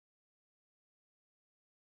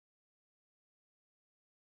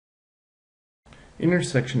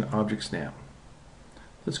Intersection Object Snap.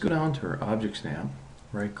 Let's go down to our Object Snap,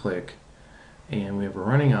 right click, and we have a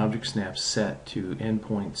running Object Snap set to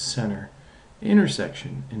Endpoint Center,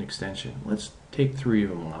 Intersection, and Extension. Let's take 3 of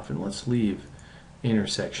them off and let's leave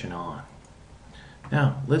Intersection on.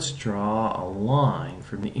 Now let's draw a line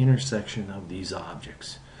from the intersection of these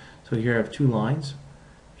objects. So here I have 2 lines,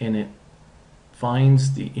 and it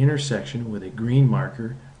finds the intersection with a green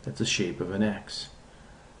marker that's the shape of an X.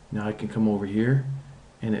 Now I can come over here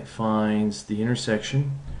and it finds the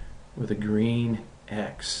intersection with a green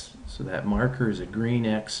X. So that marker is a green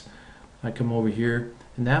X. I come over here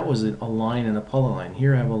and that was a line and a polyline.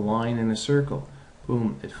 Here I have a line and a circle.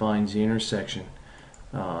 Boom, it finds the intersection.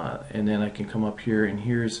 And then I can come up here and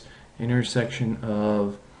here's intersection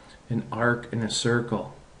of an arc and a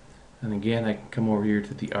circle. And again I can come over here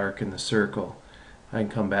to the arc and the circle. I can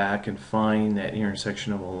come back and find that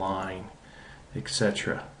intersection of a line,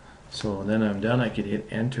 etc. So then I'm done, I could hit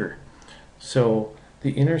enter. So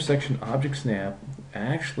the intersection object snap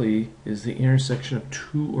actually is the intersection of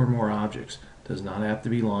 2 or more objects. Does not have to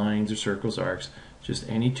be lines or circles, arcs, just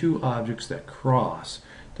any 2 objects that cross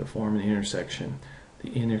to form an intersection.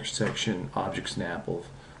 The intersection object snap will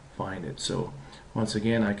find it. So once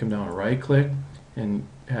again I come down and right click and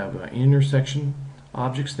have an intersection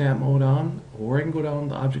object snap mode on, or I can go down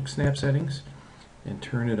to object snap settings and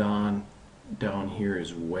turn it on down here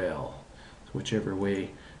as well, so whichever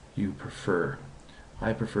way you prefer.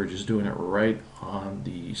 I prefer just doing it right on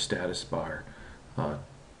the status bar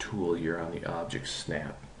tool here on the object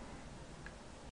snap.